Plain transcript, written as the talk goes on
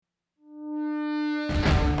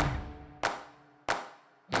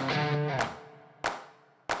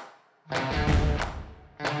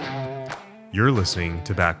You're listening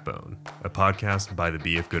to Backbone, a podcast by the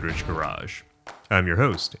BF Goodrich Garage. I'm your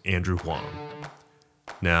host, Andrew Huang.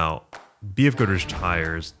 Now, BF Goodrich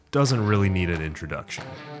Tires doesn't really need an introduction.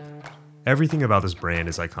 Everything about this brand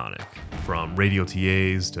is iconic, from radial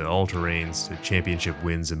TAs to all-terrains to championship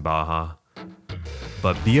wins in Baja.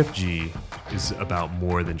 But BFG is about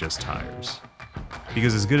more than just tires.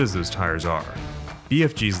 Because as good as those tires are,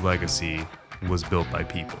 BFG's legacy was built by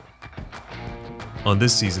people. On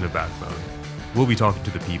this season of Backbone, we'll be talking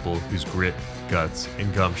to the people whose grit, guts,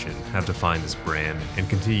 and gumption have defined this brand and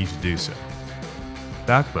continue to do so.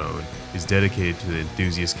 Backbone is dedicated to the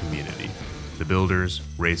enthusiast community, the builders,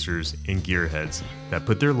 racers, and gearheads that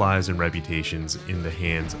put their lives and reputations in the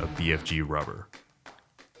hands of BFG rubber.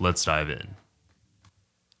 Let's dive in.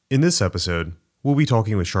 In this episode, we'll be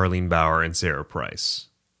talking with Charlene Bauer and Sarah Price.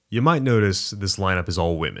 You might notice this lineup is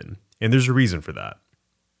all women, and there's a reason for that.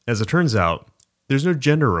 As it turns out, there's no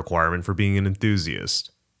gender requirement for being an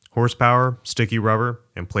enthusiast. Horsepower, sticky rubber,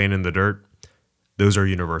 and playing in the dirt, those are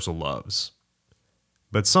universal loves.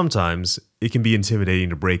 But sometimes it can be intimidating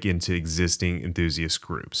to break into existing enthusiast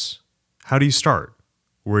groups. How do you start?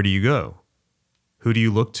 Where do you go? Who do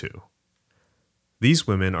you look to? These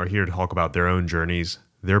women are here to talk about their own journeys,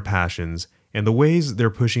 their passions, and the ways they're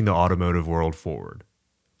pushing the automotive world forward.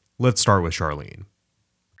 Let's start with Charlene.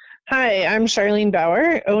 Hi, I'm Charlene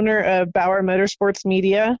Bauer, owner of Bauer Motorsports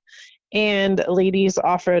Media and Ladies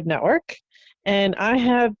Off-Road Network. And I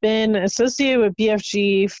have been associated with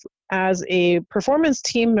BFG as a performance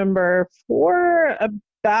team member for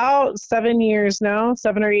about 7 or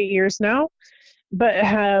 8 years now, but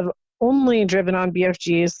have only driven on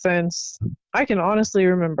BFG since I can honestly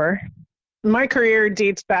remember. My career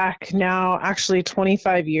dates back now actually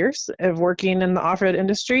 25 years of working in the off-road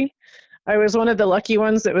industry. I was one of the lucky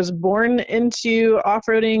ones that was born into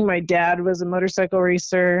off-roading. My dad was a motorcycle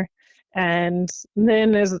racer, and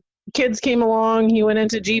then as kids came along, he went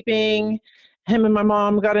into Jeeping. Him and my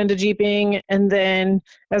mom got into Jeeping, and then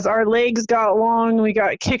as our legs got long, we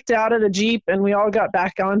got kicked out of the Jeep, and we all got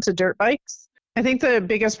back onto dirt bikes. I think the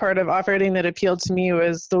biggest part of off-roading that appealed to me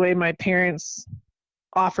was the way my parents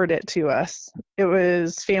offered it to us. It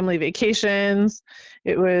was family vacations.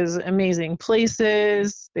 It was amazing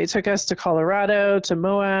places. They took us to Colorado, to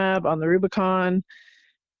Moab, on the Rubicon.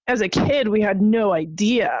 As a kid, we had no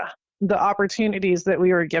idea the opportunities that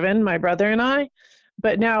we were given, my brother and I.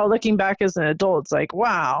 But now looking back as an adult, it's like,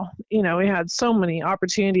 wow, we had so many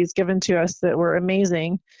opportunities given to us that were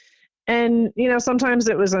amazing. And, sometimes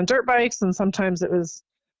it was on dirt bikes and sometimes it was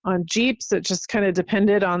on Jeeps. It just kind of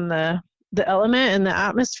depended on the element and the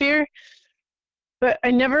atmosphere. But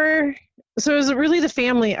so it was really the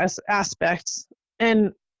family aspect.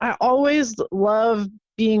 And I always love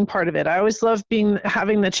being part of it. I always love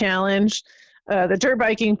having the challenge. The dirt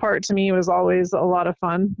biking part to me was always a lot of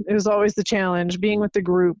fun. It was always the challenge, being with the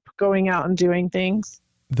group, going out and doing things.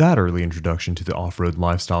 That early introduction to the off-road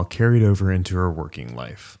lifestyle carried over into her working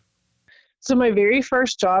life. So my very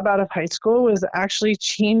first job out of high school was actually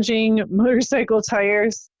changing motorcycle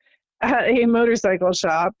tires at a motorcycle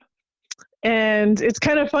shop. And it's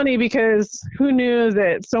kind of funny because who knew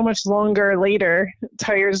that so much longer later,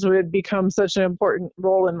 tires would become such an important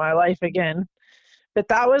role in my life again. But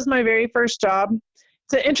that was my very first job.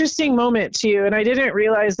 It's an interesting moment too, and I didn't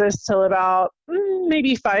realize this till about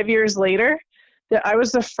maybe 5 years later, that I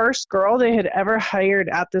was the first girl they had ever hired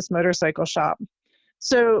at this motorcycle shop.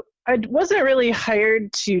 So I wasn't really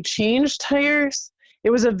hired to change tires. It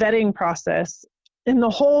was a vetting process. And the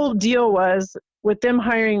whole deal was with them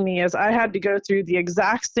hiring me is I had to go through the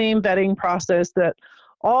exact same vetting process that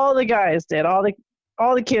all the guys did, all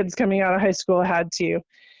the kids coming out of high school had to.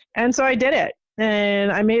 And so I did it.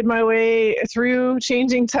 And I made my way through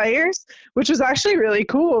changing tires, which was actually really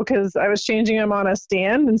cool because I was changing them on a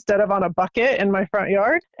stand instead of on a bucket in my front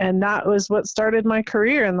yard. And that was what started my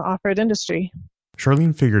career in the off-road industry.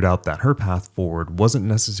 Charlene figured out that her path forward wasn't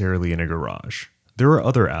necessarily in a garage. There were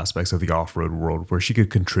other aspects of the off-road world where she could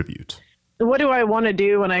contribute. What do I want to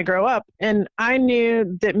do when I grow up? And I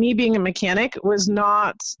knew that me being a mechanic was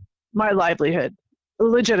not my livelihood,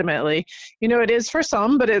 legitimately. It is for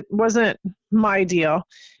some, but it wasn't my deal.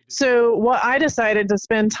 So what I decided to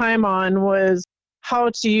spend time on was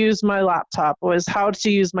how to use my laptop, was how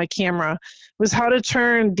to use my camera, was how to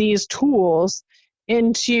turn these tools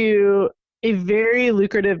into a very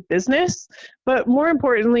lucrative business, but more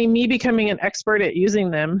importantly, me becoming an expert at using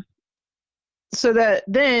them. So that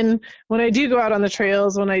then when I do go out on the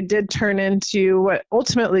trails, when I did turn into what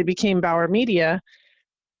ultimately became Bauer Media,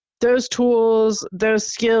 those tools, those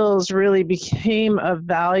skills really became of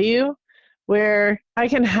value where I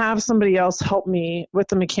can have somebody else help me with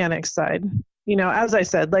the mechanics side. As I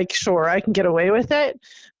said, like, sure, I can get away with it,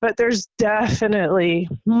 but there's definitely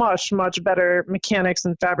much, much better mechanics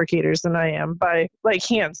and fabricators than I am, by like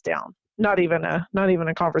hands down. Not even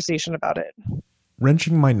a conversation about it.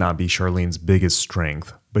 Wrenching might not be Charlene's biggest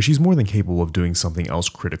strength, but she's more than capable of doing something else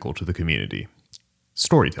critical to the community: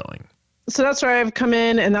 storytelling. So that's where I've come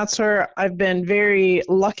in, and that's where I've been very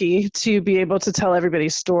lucky to be able to tell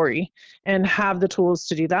everybody's story and have the tools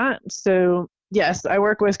to do that. So yes, I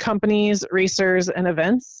work with companies, racers, and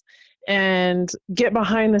events, and get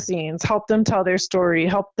behind the scenes, help them tell their story,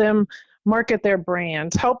 help them market their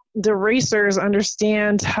brand, help the racers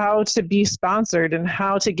understand how to be sponsored and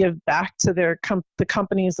how to give back to the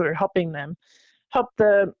companies that are helping them, help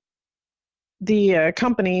the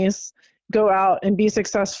companies go out and be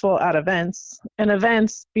successful at events, and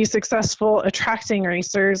events be successful attracting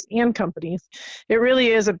racers and companies. It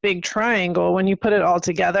really is a big triangle when you put it all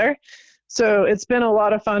together. So it's been a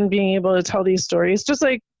lot of fun being able to tell these stories, just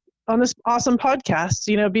like on this awesome podcast,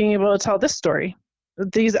 being able to tell this story.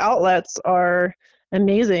 These outlets are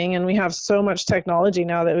amazing, and we have so much technology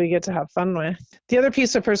now that we get to have fun with. The other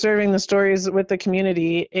piece of preserving the stories with the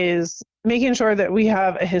community is making sure that we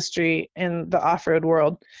have a history in the off-road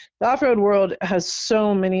world. The off-road world has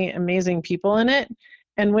so many amazing people in it,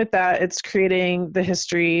 and with that, it's creating the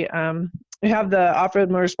history. We have the Off-Road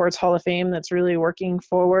Motorsports Hall of Fame that's really working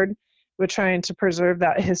forward. We're trying to preserve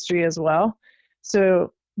that history as well.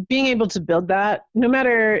 So being able to build that, no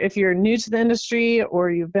matter if you're new to the industry or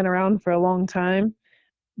you've been around for a long time,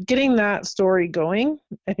 getting that story going,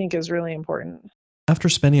 I think, is really important. After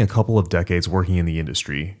spending a couple of decades working in the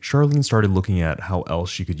industry, Charlene started looking at how else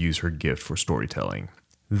she could use her gift for storytelling.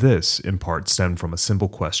 This, in part, stemmed from a simple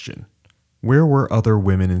question: where were other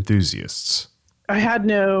women enthusiasts? I had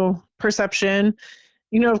no perception.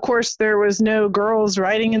 Of course, there was no girls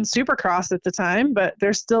riding in Supercross at the time, but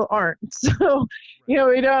there still aren't. So, we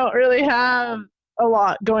don't really have a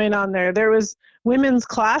lot going on there. There was women's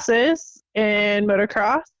classes in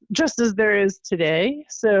motocross, just as there is today.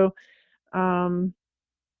 So,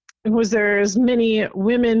 was there as many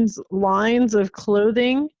women's lines of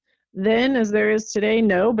clothing then as there is today?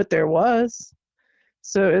 No, but there was.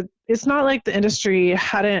 So it's not like the industry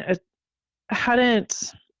hadn't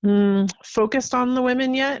focused on the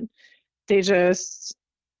women yet. They just,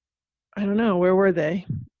 I don't know, where were they,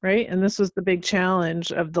 right? And this was the big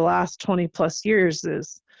challenge of the last 20 plus years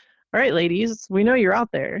is, all right, ladies, we know you're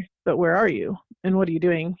out there, but where are you? And what are you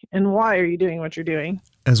doing? And why are you doing what you're doing?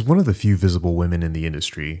 As one of the few visible women in the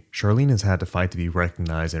industry, Charlene has had to fight to be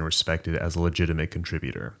recognized and respected as a legitimate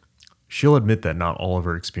contributor. She'll admit that not all of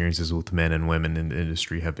her experiences with men and women in the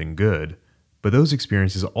industry have been good, but those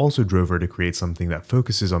experiences also drove her to create something that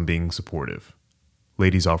focuses on being supportive: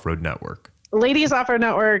 Ladies Off-Road Network. Ladies Off-Road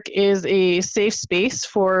Network is a safe space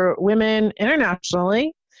for women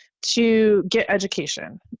internationally to get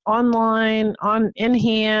education online, in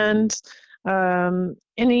hand,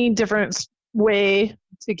 any different way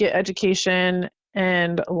to get education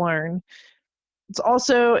and learn. It's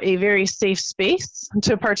also a very safe space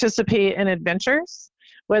to participate in adventures,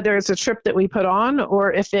 whether it's a trip that we put on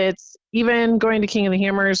or if it's even going to King of the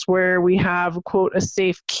Hammers, where we have, quote, a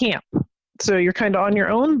safe camp. So you're kind of on your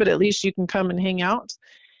own, but at least you can come and hang out.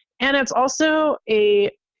 And it's also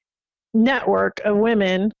a network of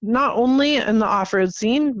women, not only in the off-road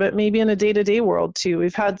scene, but maybe in a day-to-day world too.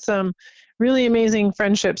 We've had some really amazing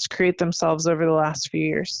friendships create themselves over the last few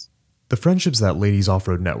years. The friendships that Ladies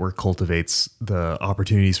Off-Road Network cultivates, the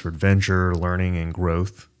opportunities for adventure, learning, and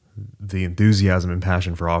growth, the enthusiasm and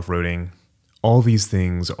passion for off-roading, all these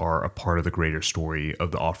things are a part of the greater story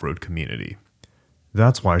of the off-road community.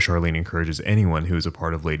 That's why Charlene encourages anyone who is a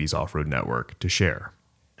part of Ladies Off-Road Network to share.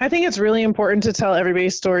 I think it's really important to tell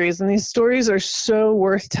everybody's stories, and these stories are so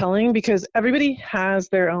worth telling because everybody has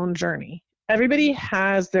their own journey. Everybody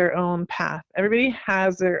has their own path. Everybody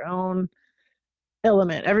has their own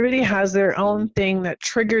element. Everybody has their own thing that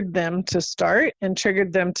triggered them to start and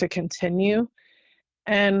triggered them to continue.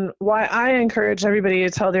 And why I encourage everybody to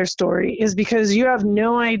tell their story is because you have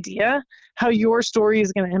no idea how your story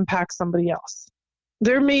is going to impact somebody else.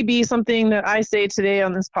 There may be something that I say today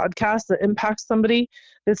on this podcast that impacts somebody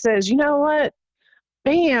that says, you know what,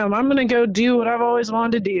 bam, I'm going to go do what I've always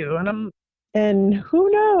wanted to do. And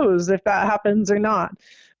who knows if that happens or not.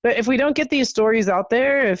 But if we don't get these stories out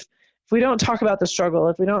there, if we don't talk about the struggle,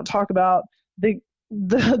 if we don't talk about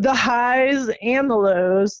the highs and the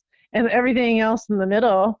lows and everything else in the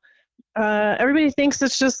middle, everybody thinks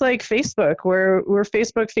it's just like Facebook, where we're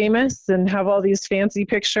Facebook famous and have all these fancy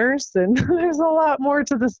pictures, and there's a lot more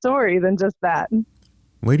to the story than just that.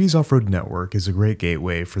 Ladies Off-Road Network is a great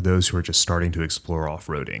gateway for those who are just starting to explore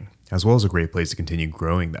off-roading, as well as a great place to continue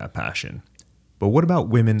growing that passion. But what about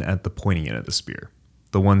women at the pointy end of the spear?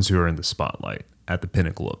 The ones who are in the spotlight, at the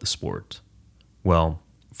pinnacle of the sport? Well,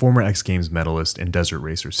 former X Games medalist and desert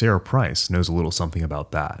racer Sarah Price knows a little something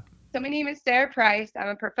about that. So my name is Sarah Price. I'm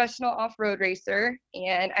a professional off-road racer,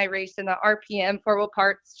 and I race in the RPM 4-wheel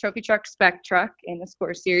parts trophy truck spec truck in the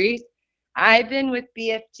Score Series. I've been with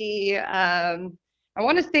BFG, I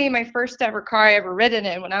want to say my first ever car I ever ridden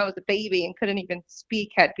in when I was a baby and couldn't even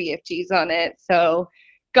speak had BFGs on it. So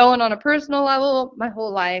going on a personal level my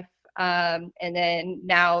whole life. And then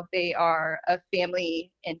now they are a family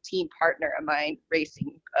and team partner of mine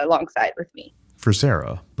racing alongside with me. For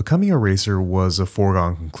Sarah, becoming a racer was a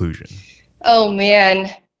foregone conclusion. Oh, man.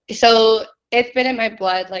 So it's been in my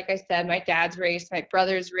blood. Like I said, my dad's raced, my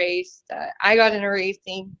brother's raced. I got into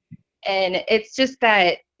racing. And it's just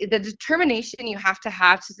that the determination you have to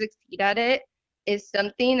succeed at it is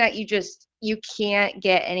something that you can't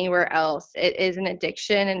get anywhere else. It is an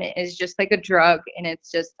addiction, and it is just like a drug, and it's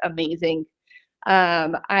just amazing.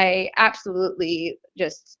 I absolutely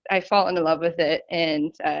I fall in love with it.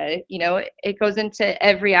 And, it goes into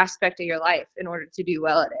every aspect of your life in order to do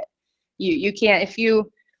well at it. You can't, if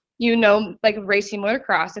like racing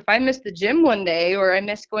motocross, if I miss the gym one day or I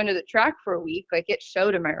miss going to the track for a week, like it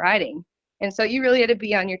showed in my riding. And so you really had to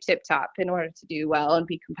be on your tip top in order to do well and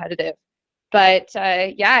be competitive. But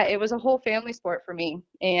it was a whole family sport for me,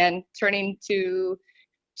 and turning to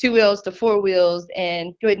 2 wheels to 4 wheels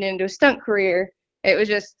and going into a stunt career.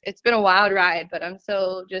 It's been a wild ride, but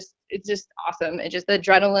it's just awesome. It's just the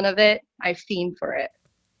adrenaline of it. I fiend for it.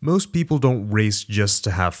 Most people don't race just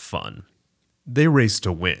to have fun. They race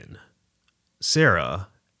to win. Sarah,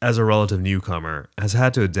 as a relative newcomer, has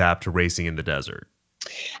had to adapt to racing in the desert.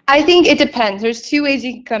 I think it depends. There's 2 ways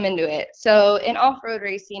you can come into it. So in off-road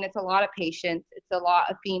racing, it's a lot of patience. It's a lot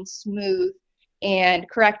of being smooth and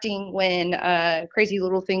correcting when crazy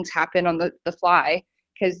little things happen on the fly,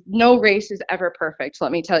 because no race is ever perfect.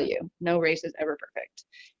 Let me tell you, no race is ever perfect.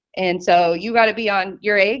 And so you got to be on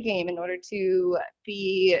your A game in order to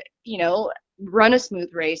be, run a smooth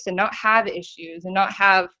race and not have issues and not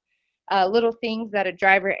have little things that a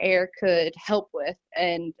driver error could help with.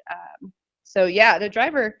 And the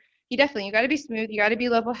driver, you got to be smooth. You got to be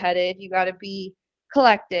level-headed. You got to be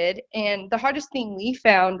collected. And the hardest thing we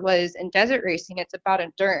found was in desert racing, it's about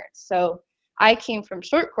endurance. So I came from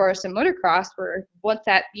short course and motocross, where once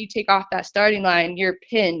that you take off that starting line, you're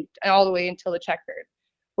pinned all the way until the checkered.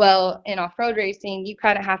 Well, in off-road racing, you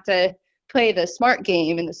kind of have to play the smart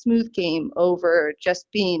game and the smooth game over just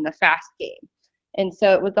being the fast game. And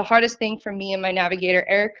so it was the hardest thing for me and my navigator,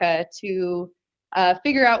 Erica, to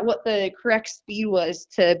figure out what the correct speed was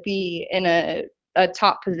to be in a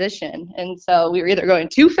top position. And so we were either going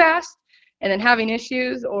too fast and then having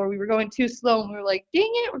issues, or we were going too slow and we were like, dang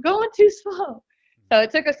it, we're going too slow. So it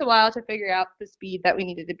took us a while to figure out the speed that we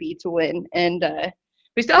needed to be to win. And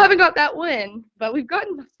we still haven't got that win, but we've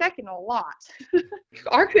gotten second a lot.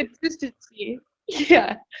 Our consistency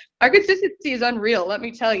is unreal, let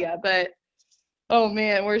me tell you. But, oh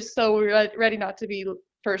man, we're so ready not to be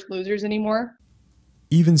first losers anymore.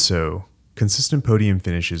 Even so, consistent podium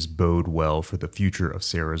finishes bode well for the future of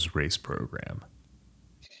Sarah's race program.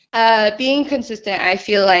 Being consistent, I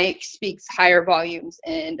feel like, speaks higher volumes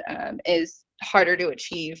and is harder to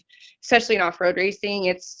achieve, especially in off-road racing.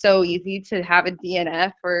 It's so easy to have a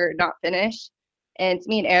DNF or not finish. And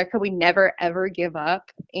me and Erica, we never, ever give up.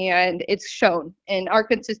 And it's shown. And our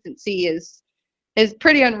consistency is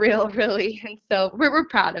pretty unreal, really. And so we're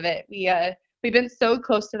proud of it. We've been so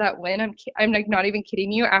close to that win. I'm like not even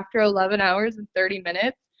kidding you. After 11 hours and 30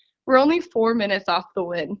 minutes, we're only 4 minutes off the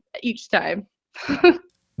win each time.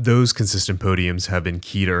 Those consistent podiums have been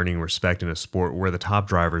key to earning respect in a sport where the top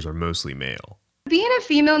drivers are mostly male. Being a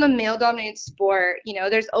female in a male-dominated sport,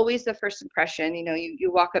 there's always the first impression.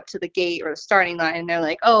 You walk up to the gate or the starting line and they're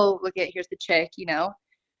like, oh, here's the chick,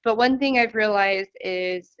 But one thing I've realized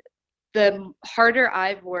is the harder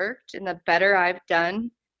I've worked and the better I've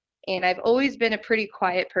done. And I've always been a pretty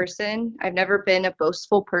quiet person. I've never been a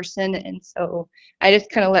boastful person. And so I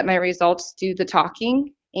just kind of let my results do the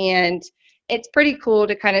talking. And it's pretty cool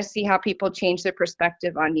to kind of see how people change their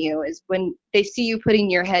perspective on you, is when they see you putting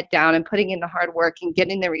your head down and putting in the hard work and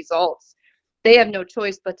getting the results, they have no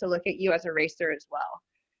choice but to look at you as a racer as well.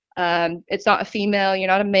 It's not a female, you're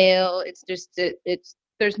not a male. It's just,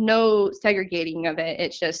 there's no segregating of it.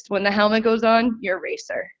 It's just when the helmet goes on, you're a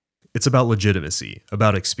racer. It's about legitimacy,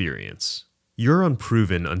 about experience. You're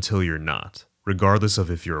unproven until you're not, regardless of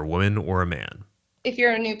if you're a woman or a man. If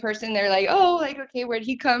you're a new person, they're like, oh, okay, where'd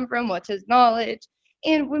he come from? What's his knowledge?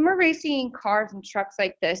 And when we're racing cars and trucks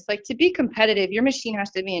like this, like to be competitive, your machine has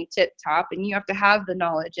to be in tip top and you have to have the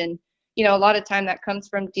knowledge. And, a lot of time that comes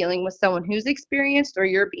from dealing with someone who's experienced or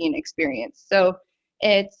you're being experienced. So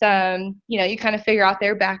it's, you kind of figure out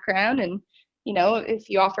their background and, if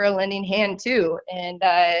you offer a lending hand too. And,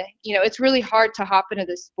 it's really hard to hop into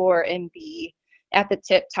this sport and be at the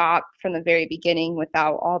tip top from the very beginning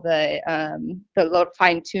without all the little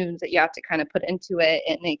fine tunes that you have to kind of put into it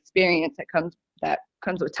and the experience that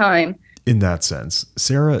comes with time. In that sense,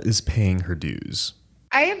 Sarah is paying her dues.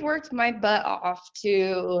 I have worked my butt off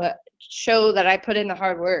to show that I put in the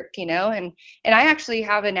hard work, and I actually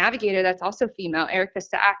have a navigator that's also female, Erica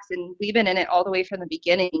Sachs, and we've been in it all the way from the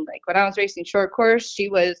beginning. Like when I was racing short course, she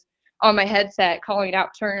was on my headset calling out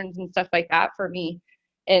turns and stuff like that for me.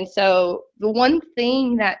 And so the one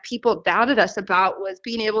thing that people doubted us about was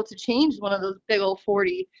being able to change one of those big old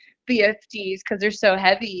 40 BFGs because they're so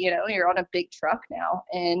heavy, you're on a big truck now.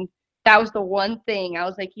 And that was the one thing I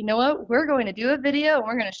was like, you know what, we're going to do a video and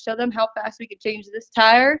we're going to show them how fast we can change this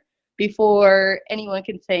tire before anyone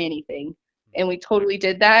can say anything. And we totally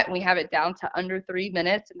did that. And we have it down to under 3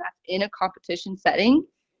 minutes, and that's in a competition setting.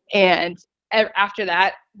 And after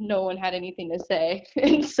that, no one had anything to say.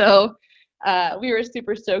 And so we were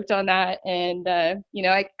super stoked on that. And, I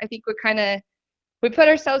think we put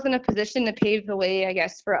ourselves in a position to pave the way, I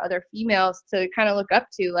guess, for other females to kind of look up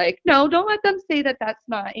to. Like, no, don't let them say that that's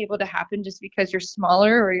not able to happen just because you're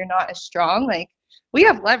smaller or you're not as strong. Like, we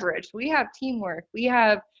have leverage, we have teamwork, we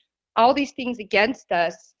have all these things against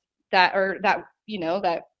us that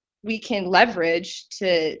we can leverage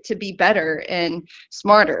to be better and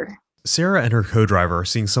smarter. Sarah and her co-driver are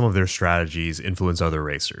seeing some of their strategies influence other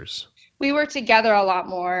racers. We work together a lot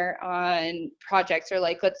more on projects, or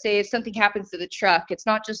like, let's say if something happens to the truck, it's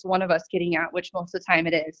not just one of us getting out, which most of the time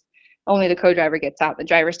it is. Only the co-driver gets out, the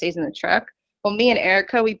driver stays in the truck. Well, me and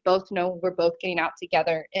Erica, we both know we're both getting out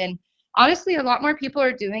together. And honestly, a lot more people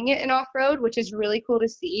are doing it in off-road, which is really cool to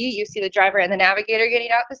see. You see the driver and the navigator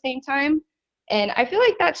getting out at the same time. And I feel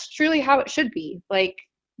like that's truly how it should be. Like,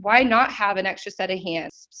 why not have an extra set of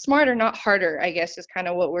hands? Smarter, not harder, I guess, is kind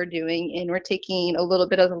of what we're doing. And we're taking a little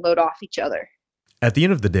bit of the load off each other. At the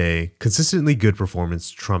end of the day, consistently good performance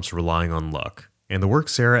trumps relying on luck. And the work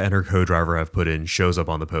Sarah and her co-driver have put in shows up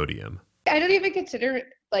on the podium. I don't even consider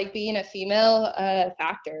like being a female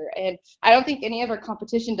factor. And I don't think any of our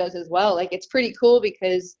competition does as well. Like, it's pretty cool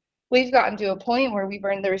because we've gotten to a point where we've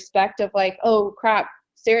earned the respect of like, oh crap,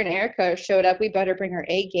 Sarah and Erica showed up, we better bring our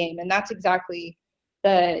A game. And that's exactly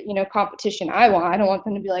the competition I want. I don't want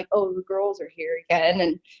them to be like, oh, the girls are here again.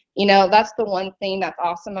 And that's the one thing that's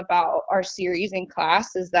awesome about our series in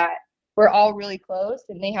class is that we're all really close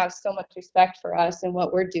and they have so much respect for us and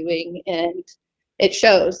what we're doing, and it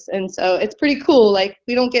shows. And so it's pretty cool. Like,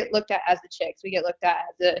 we don't get looked at as the chicks, we get looked at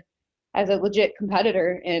as a legit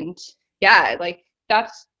competitor. And yeah, like,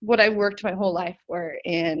 that's what I worked my whole life for,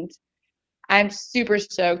 and I'm super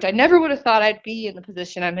stoked. I never would have thought I'd be in the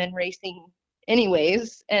position I'm in racing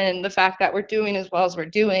anyways, and the fact that we're doing as well as we're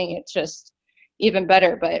doing, it's just even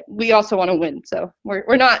better. But we also want to win, so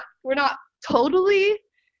we're not totally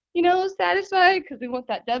satisfied because we want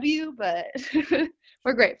that W, but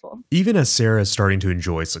we're grateful. Even as Sarah is starting to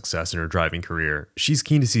enjoy success in her driving career, she's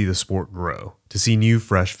keen to see the sport grow, to see new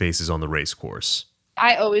fresh faces on the race course.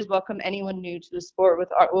 I always welcome anyone new to the sport with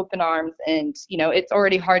open arms, and it's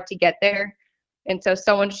already hard to get there. And so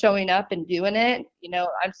someone showing up and doing it,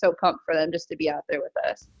 I'm so pumped for them just to be out there with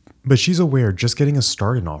us. But she's aware just getting a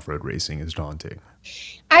start in off-road racing is daunting.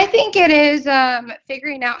 I think it is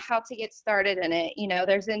figuring out how to get started in it.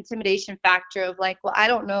 There's an intimidation factor of like, well, I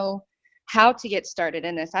don't know how to get started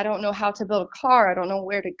in this. I don't know how to build a car. I don't know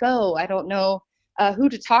where to go. I don't know who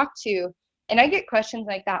to talk to. And I get questions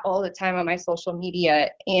like that all the time on my social media.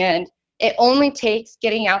 And it only takes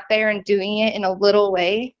getting out there and doing it in a little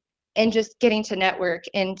way and just getting to network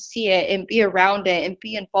and see it and be around it and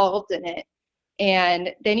be involved in it.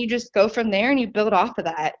 And then you just go from there and you build off of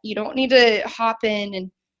that. You don't need to hop in and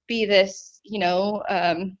be this,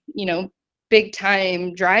 big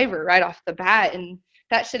time driver right off the bat. And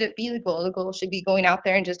that shouldn't be the goal. The goal should be going out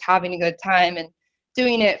there and just having a good time and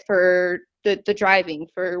doing it for the driving,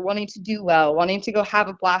 for wanting to do well, wanting to go have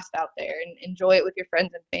a blast out there and enjoy it with your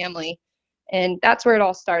friends and family. And that's where it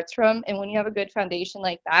all starts from. And when you have a good foundation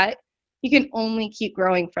like that, you can only keep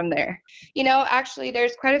growing from there. Actually,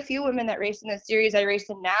 there's quite a few women that race in this series I race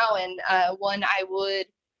in now. And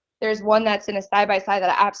there's one that's in a side-by-side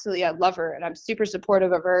that I love her. And I'm super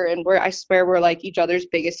supportive of her. And I swear we're like each other's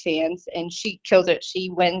biggest fans. And she kills it. She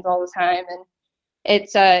wins all the time. And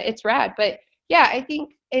it's rad. But yeah, I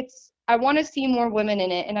think I want to see more women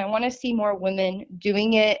in it, and I want to see more women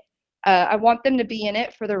doing it. I want them to be in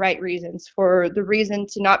it for the right reasons, for the reason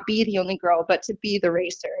to not be the only girl, but to be the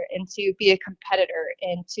racer and to be a competitor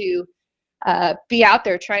and to be out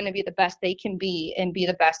there trying to be the best they can be and be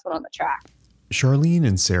the best one on the track. Charlene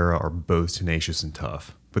and Sarah are both tenacious and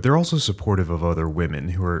tough, but they're also supportive of other women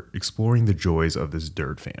who are exploring the joys of this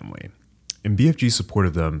dirt family. And BFG's support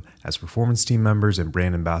of them as performance team members and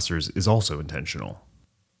brand ambassadors is also intentional.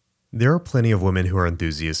 There are plenty of women who are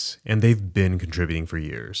enthusiasts, and they've been contributing for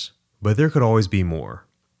years, but there could always be more.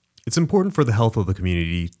 It's important for the health of the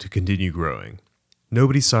community to continue growing.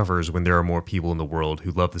 Nobody suffers when there are more people in the world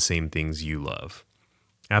who love the same things you love.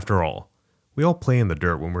 After all, we all play in the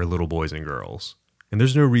dirt when we're little boys and girls, and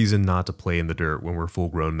there's no reason not to play in the dirt when we're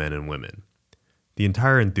full-grown men and women. The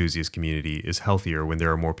entire enthusiast community is healthier when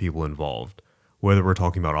there are more people involved, whether we're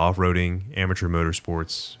talking about off-roading, amateur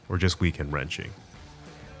motorsports, or just weekend wrenching.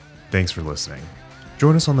 Thanks for listening.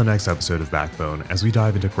 Join us on the next episode of Backbone as we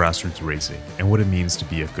dive into grassroots racing and what it means to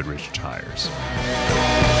be at Goodrich Tires.